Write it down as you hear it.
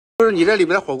就是你这里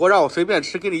面的火锅让我随便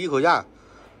吃，给你一口价，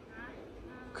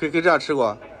可以这样吃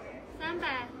过300，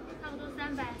差不多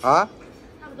300啊？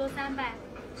差不多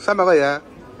300块钱。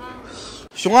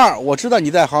熊二，我知道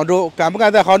你在杭州，敢不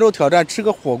敢在杭州挑战吃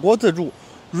个火锅自助？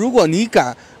如果你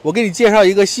敢，我给你介绍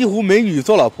一个西湖美女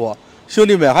做老婆。兄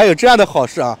弟们，还有这样的好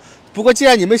事啊！不过既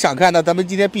然你们想看，那咱们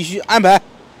今天必须安排。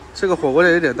这个火锅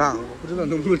店有点大，我不知道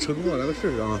能不能成功，咱们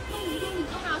试试啊。你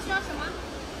需要什么？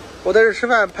我在这吃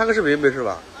饭，拍个视频没事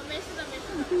吧？没事的，没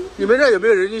事的。你们这有没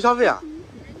有人均消费啊？人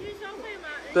均消费吗？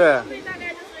对，人均消费大概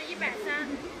就是130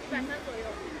左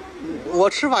右。我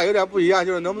吃法有点不一样，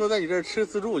就是能不能在你这儿吃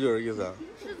自助，就是意思。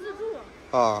吃自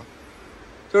助。啊，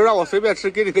就是让我随便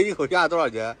吃，给你个一口价，多少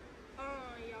钱？要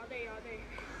得。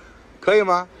可以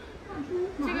吗？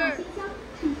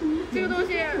这个东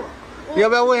西，你要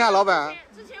不要问一下老板？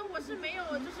之前我是没有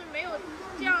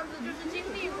这样子经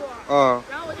历过。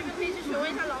然后我这边可以去询问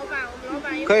一下老板，我们老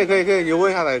板可以，你问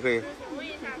一下他也可以。询问一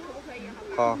下可不可以？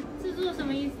好。自助什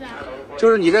么意思啊？就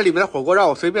是你这里面的火锅让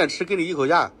我随便吃，给你一口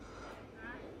价，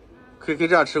可以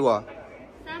这样吃过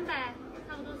300，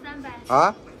差不多300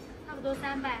啊？差不多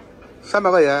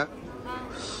300块钱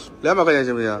？200块钱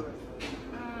行不行？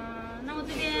那我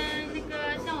这边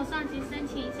向我上级申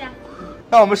请一下。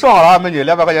那我们说好了啊，美女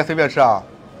，200块钱随便吃啊。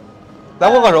来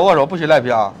握个手，不许赖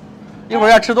皮啊！一会儿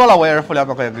要吃多了，我也是付200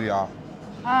块钱给你啊。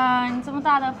你这么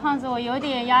大的胖子，我有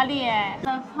点压力哎。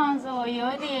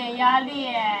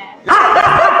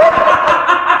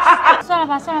算了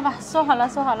吧，说好了。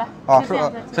啊，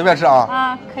随便吃啊。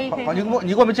啊，可以。好，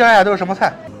你给我们介绍一下都是什么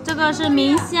菜？这个是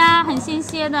明虾，很新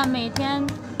鲜的，每天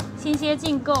新鲜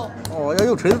进购。哦，要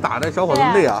用锤子打的，小伙子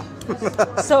累啊。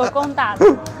手工打的。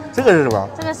这个是什么？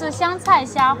这个是香菜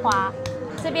虾滑，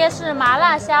这边是麻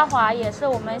辣虾滑，也是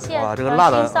我们新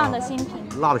上的新品。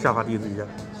辣的虾滑第一次见。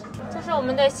这是我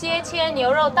们的鲜切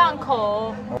牛肉档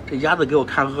口。这鸭子给我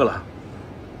看饿了，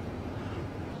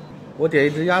我点一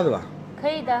只鸭子吧。可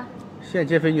以的。现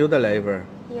切肥牛再来一份。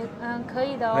也可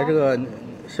以的哦。还有这个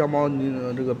香茅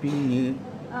冰柠。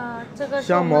这个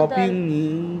香茅冰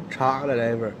柠茶再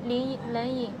来一份。冷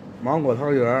饮。芒果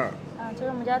汤圆。这是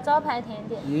我们家招牌甜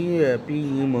点。音乐冰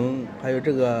柠檬，还有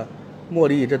这个茉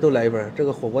莉，这都来一份。这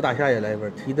个火锅大虾也来一份，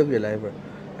提灯也来一份。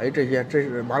还有这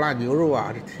是麻辣牛肉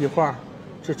啊，这蹄花，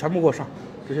这全部给我上，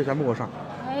这些全部给我上。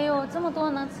哎呦，这么多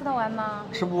能吃得完吗？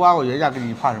吃不完我原价给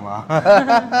你，怕什么？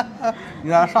你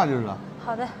让他上就是了。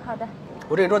好的。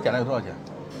我这一桌点了有多少钱？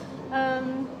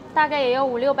大概也有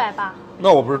500-600吧。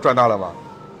那我不是赚大了吗？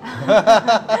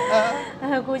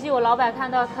估计我老板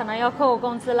看到可能要扣我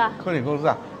工资了。扣你工资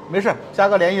啊？没事，加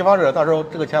个联系方式，到时候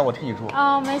这个钱我替你出。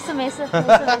没事。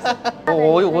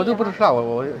我就不吃了，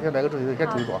我先来个先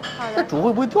煮一煮。好的。这煮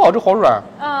会不会掉？这好软。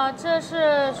这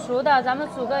是熟的，咱们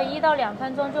煮个1到2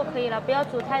分钟就可以了，不要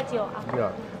煮太久啊。对啊，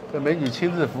这美女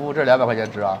亲自服务，这200块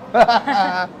钱值啊。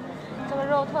这个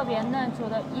肉特别嫩，煮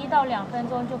的1到2分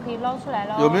钟就可以捞出来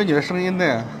了。有没有你的声音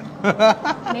呢？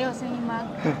没有声音吗？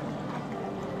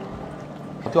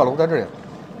掉了，我在这里。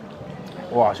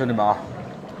哇，兄弟们啊，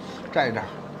蘸一蘸。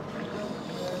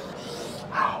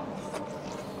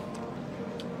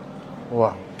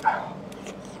哇，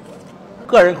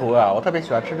个人口味啊，我特别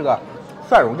喜欢吃这个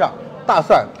蒜蓉酱，大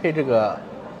蒜配这个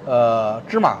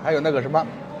芝麻，还有那个什么，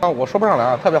我说不上来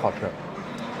啊，特别好吃。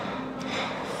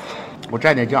我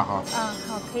蘸点酱啊。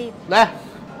好，可以。来，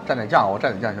蘸点酱，我蘸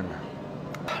点酱，兄弟们，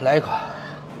来一口。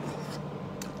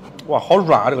哇，好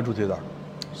软啊，这个猪蹄子。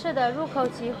是的，入口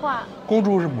即化。公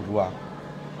猪是母猪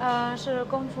啊？是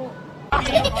公猪。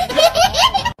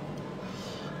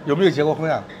有没有结过婚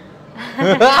啊？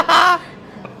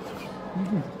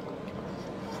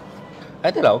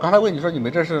哎，对了，我刚才问你说你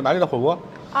们这是哪里的火锅？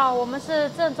我们是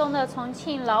正宗的重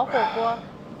庆老火锅，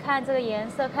看这个颜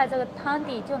色，看这个汤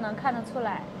底就能看得出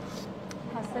来。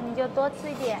好吃你就多吃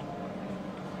一点。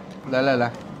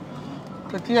来，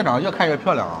这店长越看越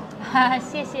漂亮啊！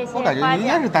谢谢。我感觉你应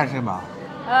该是单身吧？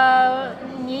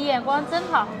你眼光真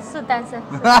好，是单身。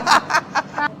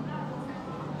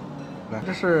来，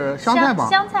这是香菜吗？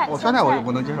香菜，香菜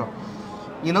我能接受。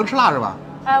你能吃辣是吧？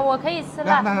我可以吃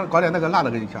辣。那搞点那个辣的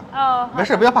给你吃。没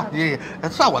事，好不要怕，你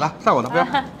算我的，不要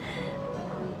怕。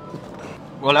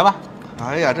我来吧。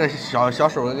哎呀，这小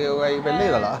手给我被累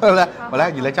的了。来，我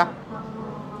来，你来夹。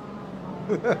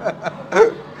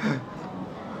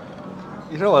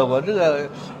你说我这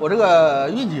个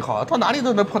运气好，到哪里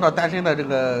都能碰到单身的这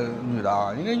个女的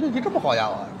啊！你这运气这么好呀，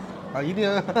我一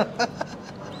定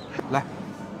来。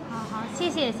好，谢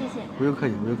谢。不用客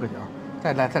气啊！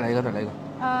再来一个。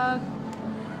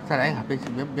再来一个，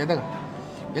别那个，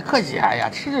别客气，哎呀，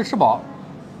吃饱。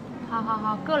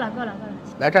好，够了。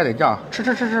来蘸点酱，吃，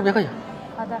别客气。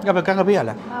好的。要不要干个杯啊？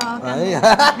来。啊。哎呀，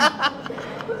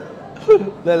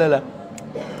来来来，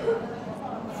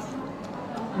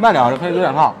慢点，这可以有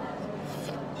点烫。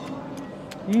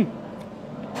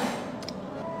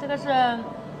这个是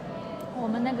我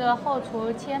们那个后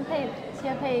厨千配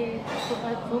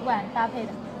主管搭配的。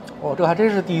哦，这还真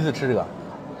是第一次吃这个。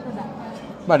是的。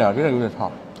慢点，真的有点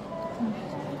烫。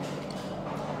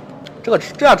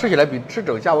这样吃起来比吃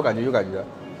整虾我感觉有感觉。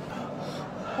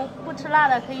不吃辣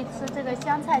的可以吃这个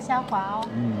香菜虾滑哦。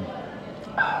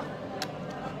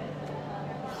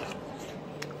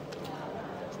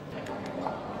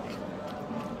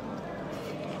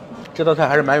这道菜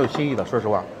还是蛮有新意的，说实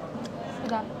话。是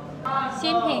的，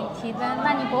新品提灯。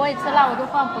那你不会吃辣，我就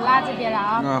放不辣这边了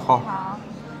啊。好。好。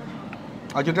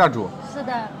啊，就这样煮。是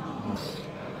的。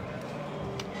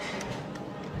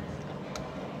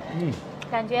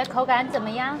感觉口感怎么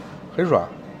样？很软。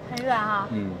很软哈。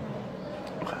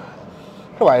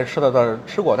这玩意吃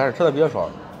过，但是吃的比较少。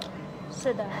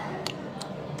是的。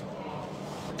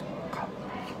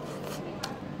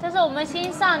这是我们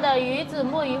新上的鱼子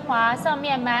木鱼滑，上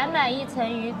面满一层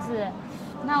鱼子。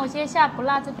那我先下不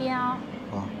辣这边哦。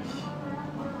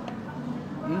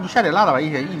你下点辣的吧，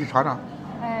一起尝尝。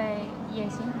也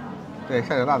行。对，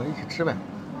下点辣的一起吃呗，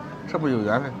这不有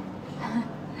缘分。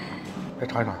来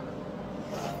尝一尝。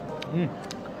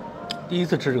第一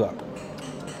次吃这个。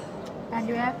感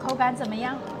觉口感怎么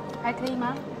样？还可以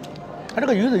吗？它这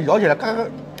个鱼子咬起来，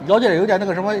咬起来有点那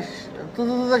个什么，滋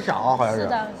滋滋响啊，好像是。是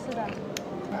的，是的。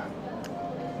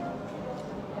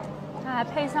它还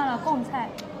配上了贡菜。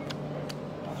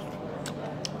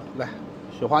来，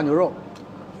雪花牛肉。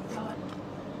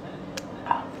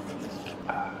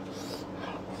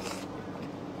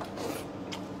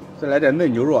再来点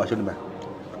嫩牛肉啊，兄弟们！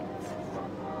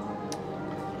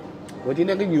我今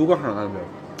天给牛个狠了没有？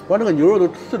光这个牛肉都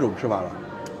4种吃法了。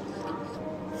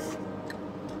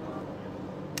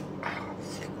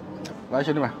来，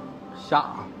兄弟们，虾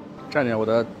啊，蘸点我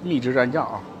的秘制蘸酱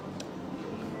啊。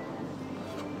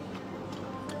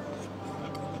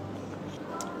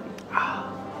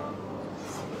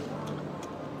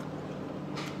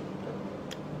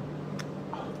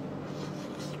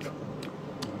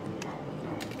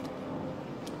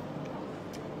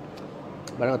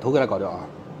把这个头给它搞掉啊！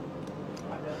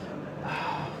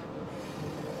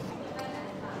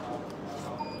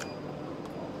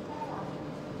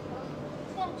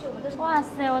哇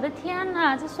塞，我的天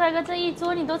哪！这帅哥这一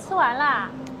桌你都吃完了？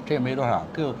这也没多少，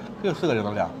够4个人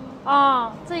的量。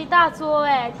哦，这一大桌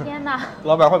哎，天哪！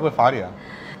老板会不会罚你啊？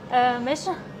没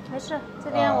事，这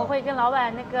边我会跟老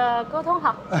板那个沟通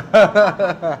好。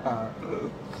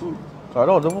早知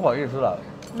道我都不好意思了。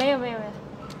没有。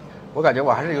我感觉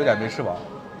我还是有点没吃饱。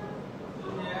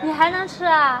你还能吃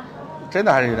啊？真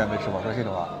的还是有点没吃饱，说心里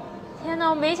话。天哪，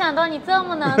我没想到你这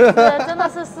么能吃，真的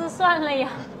是失算了呀。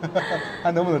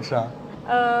还能不能吃啊？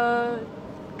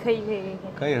可以。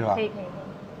可以是吧？可以。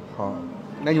好，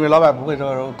那你们老板不会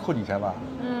说扣你钱吧？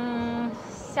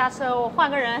下次我换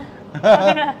个人。看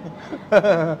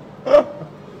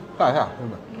一下，兄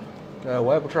弟们，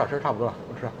我也不吃了，吃差不多了，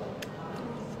不吃了。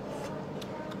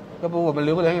要不我们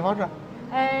留个联系方式？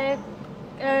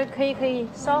可以，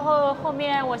稍后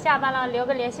面我下班了留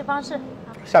个联系方式。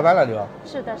下班了留？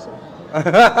是的。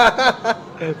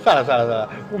算了，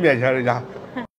不勉强人家，